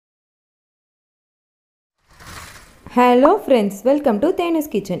Hello friends, welcome to Thanu's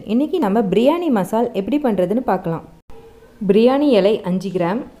Kitchen. இன்னைக்கு நம்ம பிரியாணி மசால் எப்படி பண்றதுன்னு பார்க்கலாம். பிரியாணி இலை 5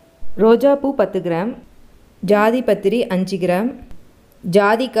 கிராம், ரோஜா பூ 10 கிராம், ஜாதி பத்திரி 5 கிராம்,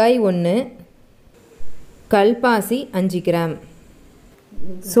 ஜாதிக்காய் 1, கல்பாசி 5 கிராம்,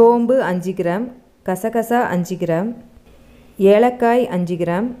 சோம்பு 5 கிராம், கசகசா 5 கிராம், ஏலக்காய் 5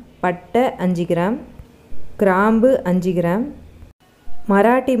 கிராம், பட்டை 5 கிராம், கிராம்பு 5 கிராம்,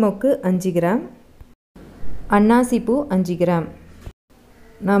 மராட்டி மொக்கு 5 கிராம், அன்னாசிப்பூ 5 கிராம்.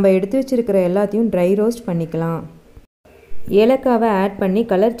 நாம் எடுத்து வச்சிருக்கிற எல்லாத்தையும் ட்ரை ரோஸ்ட் பண்ணிக்கலாம். ஏலக்காவை ஆட் பண்ணி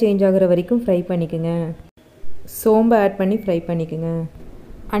கலர் சேஞ்ச் ஆகிற வரைக்கும் ஃப்ரை பண்ணிக்கோங்க. சோம்பை ஆட் பண்ணி ஃப்ரை பண்ணிக்கோங்க.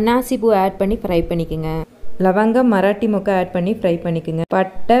 அன்னாசிப்பூ ஆட் பண்ணி ஃப்ரை பண்ணிக்கோங்க. லவங்கம் மராட்டி மொக்கை ஆட் பண்ணி ஃப்ரை பண்ணிக்கோங்க.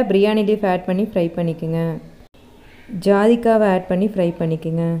 பட்டை பிரியாணி லீஃப் ஆட் பண்ணி ஃப்ரை பண்ணிக்கோங்க. ஜாதிக்காவை ஆட் பண்ணி ஃப்ரை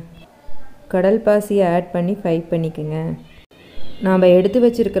பண்ணிக்கோங்க. கடல் பாசியை ஆட் பண்ணி ஃப்ரை பண்ணிக்கோங்க. நாம் எடுத்து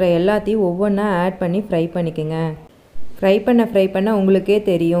வச்சுருக்கிற எல்லாத்தையும் ஒவ்வொன்றா ஆட் பண்ணி ஃப்ரை பண்ணிக்கோங்க. ஃப்ரை பண்ண உங்களுக்கே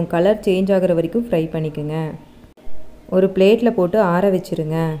தெரியும், கலர் சேஞ்ச் ஆகிற வரைக்கும் ஃப்ரை பண்ணிக்கோங்க. ஒரு பிளேட்டில் போட்டு ஆற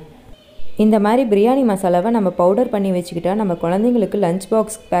வச்சுருங்க. இந்த மாதிரி பிரியாணி மசாலாவை நம்ம பவுடர் பண்ணி வச்சுக்கிட்டா நம்ம குழந்தைங்களுக்கு லஞ்ச்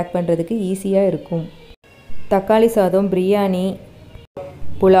பாக்ஸ் பேக் பண்ணுறதுக்கு ஈஸியாக இருக்கும். தக்காளி சாதம், பிரியாணி,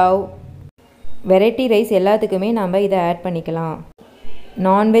 புலாவ், வெரைட்டி ரைஸ் எல்லாத்துக்குமே நம்ம இதை ஆட் பண்ணிக்கலாம்.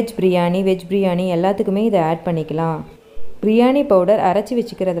 நான்வெஜ் பிரியாணி, வெஜ் பிரியாணி எல்லாத்துக்குமே இதை ஆட் பண்ணிக்கலாம். பிரியாணி பவுடர் அரைச்சி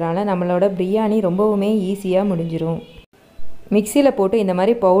வச்சுக்கிறதுனால நம்மளோட பிரியாணி ரொம்பவுமே ஈஸியாக முடிஞ்சிடும். மிக்சியில் போட்டு இந்த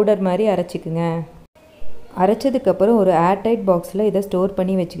மாதிரி பவுடர் மாதிரி அரைச்சிக்குங்க. அரைச்சதுக்கப்புறம் ஒரு ஏர்டைட் பாக்ஸில் இதை ஸ்டோர்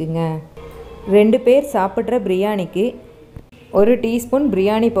பண்ணி வச்சுக்குங்க. 2 பேர் சாப்பிட்ற பிரியாணிக்கு 1 டீஸ்பூன்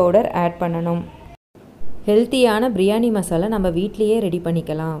பிரியாணி பவுடர் ஆட் பண்ணணும். ஹெல்த்தியான பிரியாணி மசாலா நம்ம வீட்லேயே ரெடி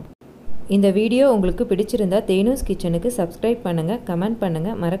பண்ணிக்கலாம். இந்த வீடியோ உங்களுக்கு பிடிச்சிருந்தா தேனூஸ் கிச்சனுக்கு சப்ஸ்கிரைப் பண்ணுங்கள், கமெண்ட்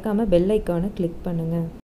பண்ணுங்கள், மறக்காமல் பெல் ஐக்கானை கிளிக் பண்ணுங்கள்.